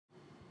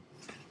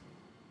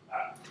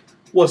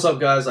What's up,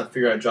 guys? I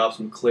figured I'd drop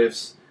some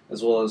clips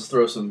as well as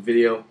throw some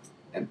video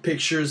and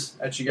pictures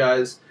at you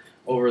guys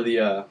over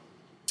the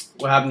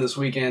what happened this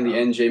weekend, the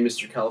NJ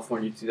Mr.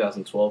 California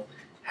 2012.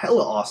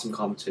 Hella awesome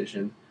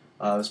competition.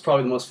 It was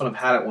probably the most fun I've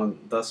had at one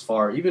thus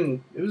far.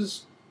 Even it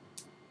was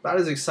about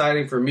as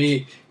exciting for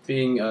me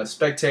being a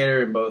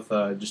spectator and both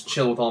just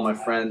chilling with all my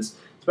friends.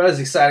 It's about as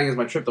exciting as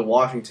my trip to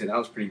Washington. That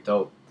was pretty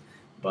dope.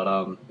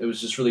 But it was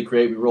just really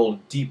great. We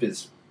rolled deep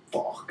as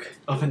fuck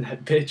up in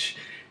that bitch.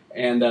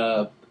 And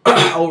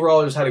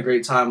overall, I just had a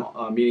great time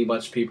meeting a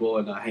bunch of people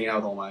and hanging out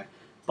with all my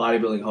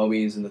bodybuilding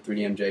homies and the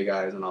 3DMJ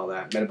guys and all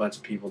that. Met a bunch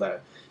of people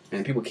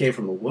and people came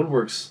from the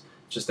woodworks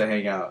just to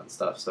hang out and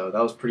stuff. So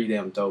that was pretty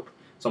damn dope.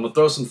 So I'm gonna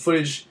throw some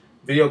footage,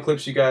 video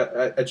clips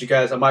at you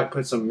guys. I might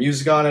put some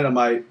music on it. I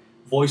might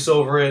voice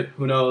over it.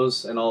 Who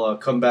knows? And I'll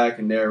come back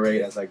and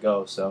narrate as I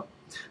go. So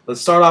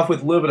let's start off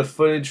with a little bit of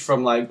footage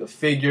from like the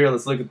figure.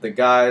 Let's look at the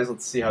guys.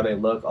 Let's see how they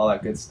look. All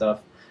that good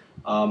stuff.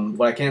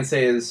 What I can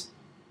say is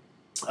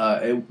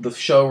the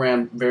show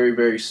ran very,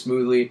 very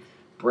smoothly.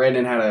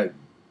 Brandon had a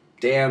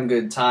damn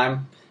good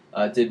time.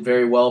 Did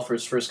very well for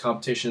his first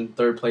competition.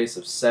 3rd place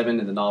of 7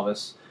 in the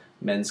novice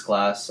men's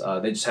class.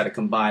 They just had a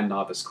combined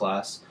novice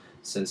class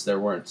since there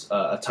weren't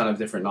a ton of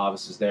different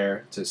novices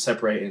there to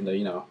separate into,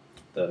 you know,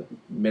 the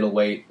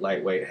middleweight,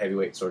 lightweight,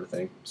 heavyweight sort of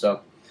thing.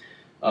 So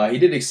he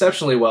did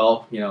exceptionally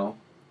well. You know,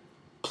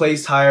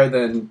 placed higher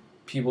than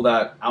people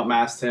that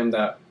outmassed him,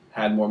 that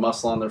had more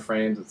muscle on their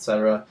frames,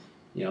 etc.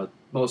 You know,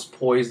 most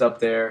poised up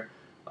there,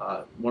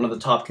 one of the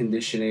top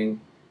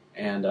conditioning,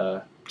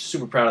 and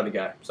super proud of the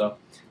guy. So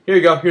here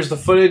you go. Here's the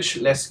footage.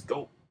 Let's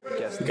go.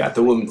 We got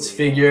the women's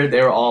figure.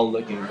 They were all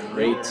looking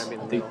great.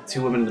 I think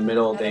 2 women in the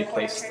middle, they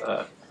placed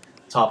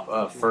top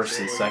 1st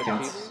and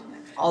 2nd.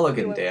 All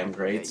looking damn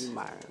great.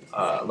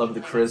 Love the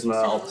charisma,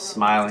 all the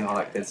smiling, all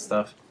that good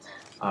stuff.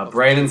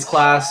 Brandon's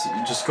class,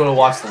 you just go to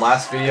watch the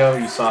last video.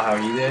 You saw how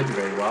he did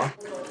very well.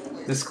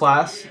 This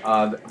class,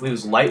 I believe it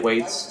was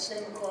lightweights.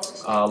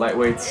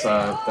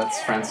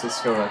 That's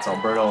Francisco, that's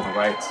Alberto on the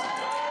right.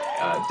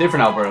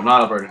 Different Alberto,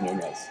 not Alberto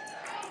Nunez.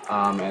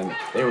 And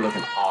they were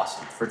looking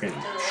awesome. Freaking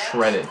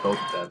shredded, both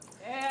of them.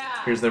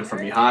 Here's them from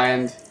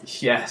behind.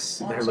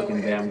 Yes, they're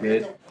looking damn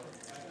good.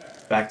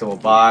 Back to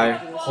Obai.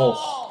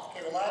 Oh.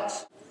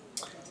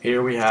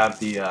 Here we have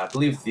the, I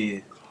believe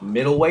the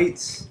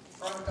middleweights.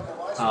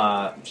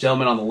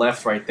 Gentleman on the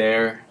left right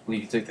there, I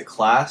believe he took the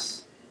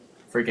class.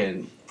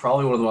 Freaking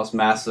probably one of the most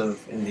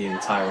massive in the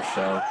entire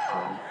show,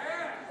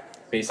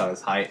 based on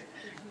his height.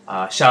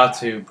 Shout out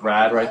to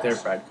Brad right there,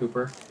 Brad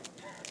Cooper.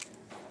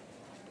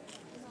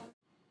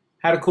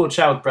 Had a cool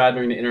chat with Brad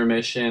during the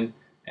intermission,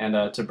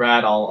 and to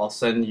Brad, I'll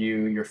send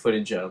you your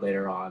footage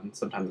later on,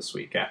 sometime this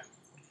week. Yeah.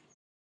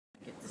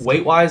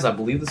 Weight-wise, I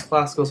believe this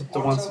class goes up to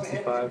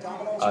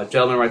 165.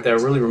 Gentleman right there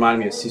really reminded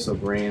me of Cecil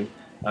Green,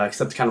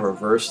 except kind of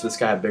reversed. This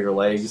guy had bigger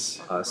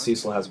legs.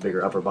 Cecil has a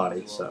bigger upper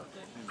body, so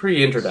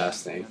pretty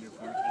interesting.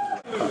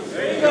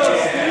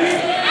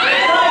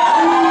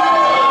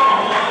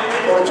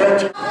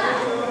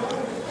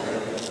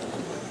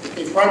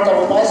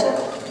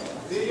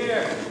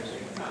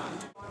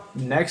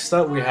 Next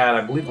up, we had,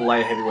 I believe, the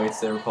light heavyweights.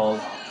 They were called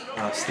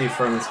Steve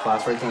Furman's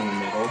class right there in the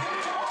middle.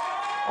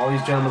 All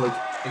these gentlemen looked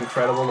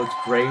incredible, looked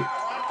great.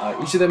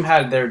 Each of them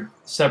had their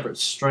separate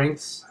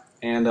strengths,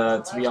 and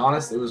to be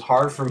honest, it was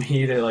hard for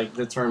me to like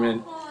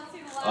determine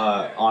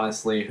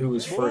honestly who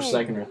was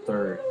 1st, 2nd, or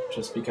 3rd,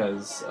 just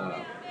because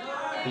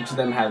each of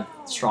them had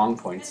strong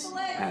points,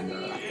 and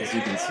as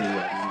you can see,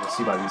 you'll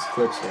see by these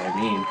clips what I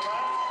mean.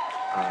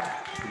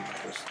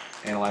 Just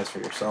analyze for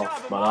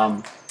yourself.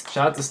 But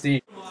shout out to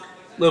Steve.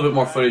 A little bit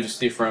more footage of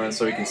Steve Furman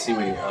so we can see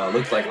what he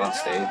looked like on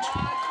stage.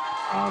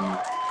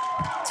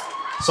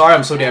 Sorry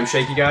I'm so damn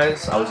shaky,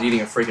 guys. I was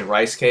eating a freaking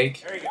rice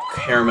cake,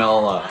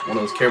 caramel, one of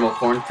those caramel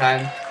corn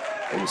kind.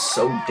 It was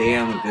so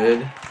damn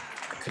good.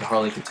 I could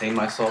hardly contain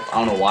myself. I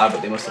don't know why,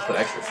 but they must have put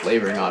extra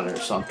flavoring on it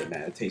or something,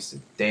 man. It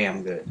tasted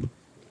damn good.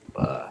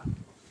 But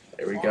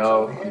there we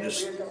go.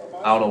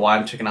 I don't know why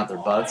I'm checking out their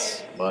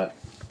butts, but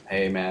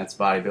hey, man, it's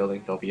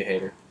bodybuilding. Don't be a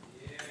hater.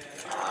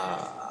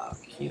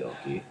 Okie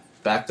dokie.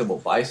 Back double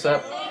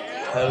bicep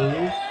pose.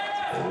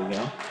 There we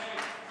go.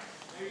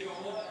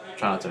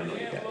 Try not to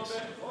annoy you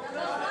guys.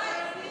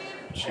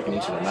 Checking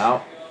each of them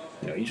out.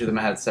 You know, each of them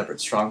had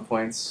separate strong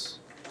points,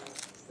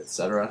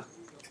 etc.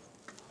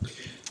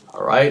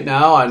 All right,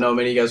 now I know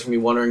many of you guys are gonna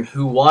be wondering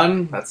who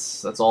won.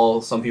 That's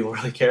all some people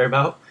really care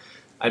about.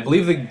 I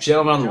believe the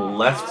gentleman on the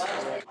left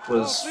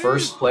was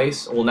 1st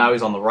place. Well, now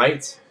he's on the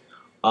right.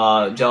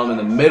 Gentleman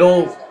in the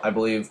middle, I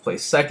believe,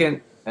 placed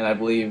 2nd, and I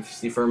believe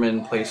Steve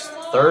Furman placed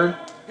 3rd.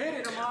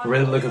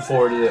 Really looking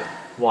forward to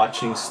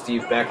watching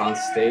Steve back on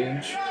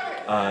stage.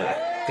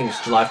 I think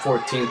it's July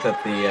 14th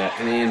at the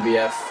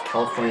NANBF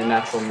California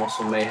Natural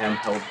Muscle Mayhem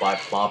held by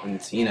Bob and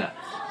Tina,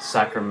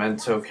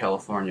 Sacramento,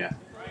 California.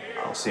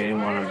 I'll see any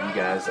one of you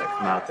guys that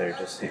come out there.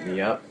 Just hit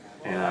me up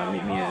and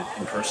meet me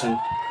in person.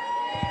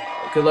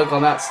 Good luck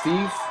on that,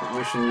 Steve.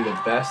 Wishing you the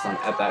best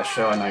at that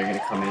show. I know you're going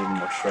to come in even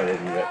more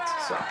shredded and ripped.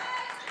 So,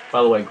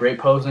 by the way, great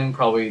posing.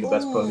 Probably the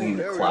best posing in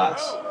the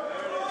class.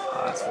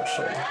 That's for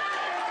sure.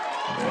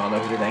 We all know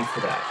who to thank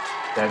for that.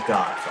 That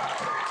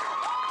Godfather.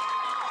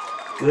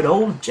 Good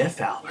old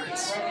Jeff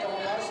Alberts.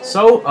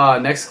 So,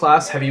 next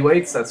class,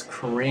 heavyweights. That's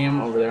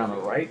Kareem over there on the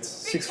right.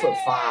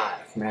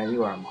 6'5". Man,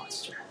 you are a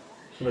monster.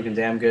 You're looking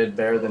damn good,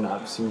 better than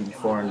I've seen you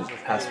before in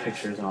past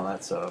pictures and all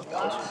that, so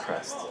I was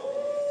impressed.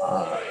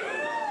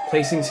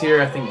 Placings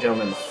here, I think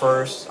gentleman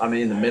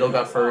in the middle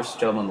got first,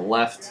 gentleman on the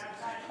left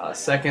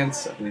second.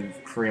 I believe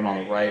Kareem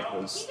on the right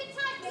was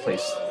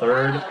placed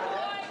third.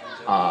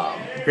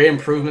 Great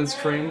improvements,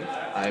 Kareem.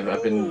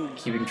 I've been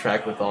keeping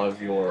track with all of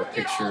your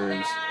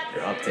pictures,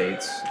 your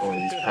updates over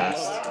these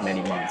past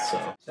many months. So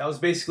that was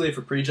basically it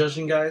for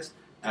prejudging, guys.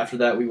 After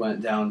that, we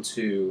went down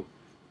to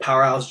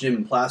Powerhouse Gym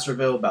in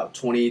Placerville, about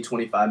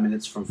 20-25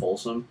 minutes from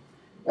Folsom.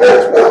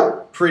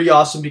 Pretty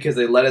awesome because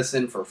they let us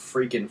in for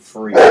freaking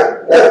free.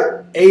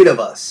 8 of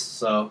us.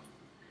 So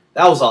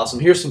that was awesome.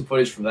 Here's some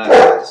footage from that,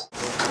 guys.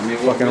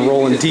 Fucking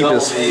rolling deep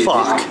as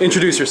fuck.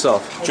 Introduce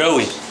yourself.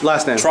 Joey.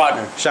 Last name.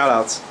 Trotner.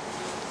 Shoutouts.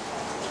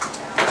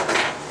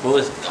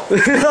 Melissa.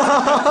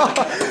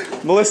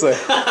 Melissa.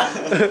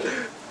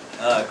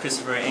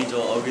 Christopher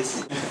Angel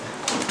Ogus.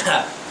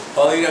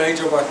 Paulina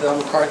Angel Barthel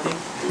McCarthy.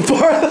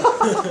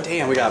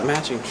 Damn, we got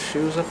matching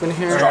shoes up in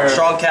here.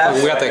 Strong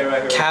calves. We got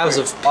the calves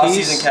of peace.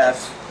 Off-season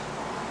calves.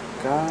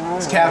 God.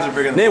 These calves are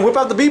bigger than... Man, whip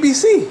out the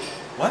BBC.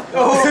 What?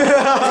 Oh.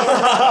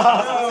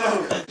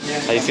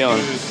 How you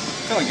feeling?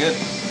 Feeling good. I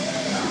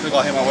think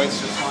I'll hit my weights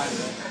just fine.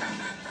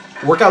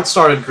 Workout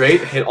started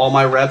great. Hit all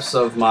my reps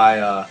of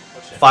my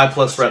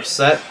 5+ rep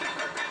set.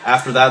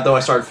 After that, though,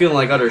 I started feeling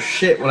like utter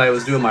shit when I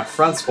was doing my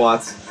front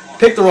squats.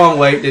 Picked the wrong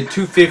weight. Did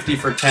 250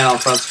 for 10 on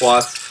front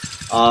squats.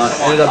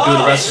 Ended up doing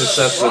the rest of the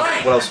sets with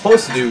what I was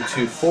supposed to do,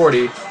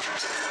 240.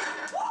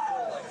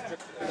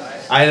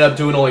 I ended up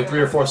doing only 3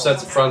 or 4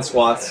 sets of front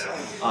squats.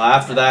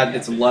 After that,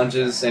 did some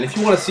lunges. And if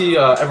you want to see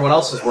everyone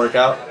else's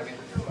workout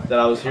that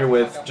I was here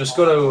with, just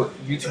go to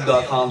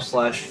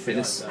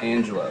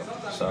youtube.com/fitnessangelo.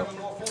 So,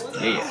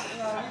 yeah.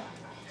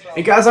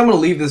 And guys, I'm going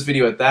to leave this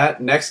video at that.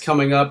 Next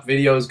coming up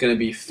video is going to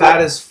be fat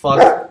as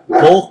fuck,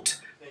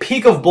 bulked,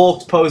 peak of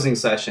bulked posing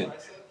session.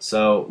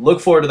 So look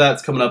forward to that.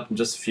 It's coming up in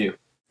just a few.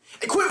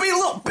 Hey, quit being a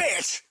little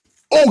bitch!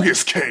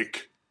 Ogus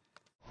cake!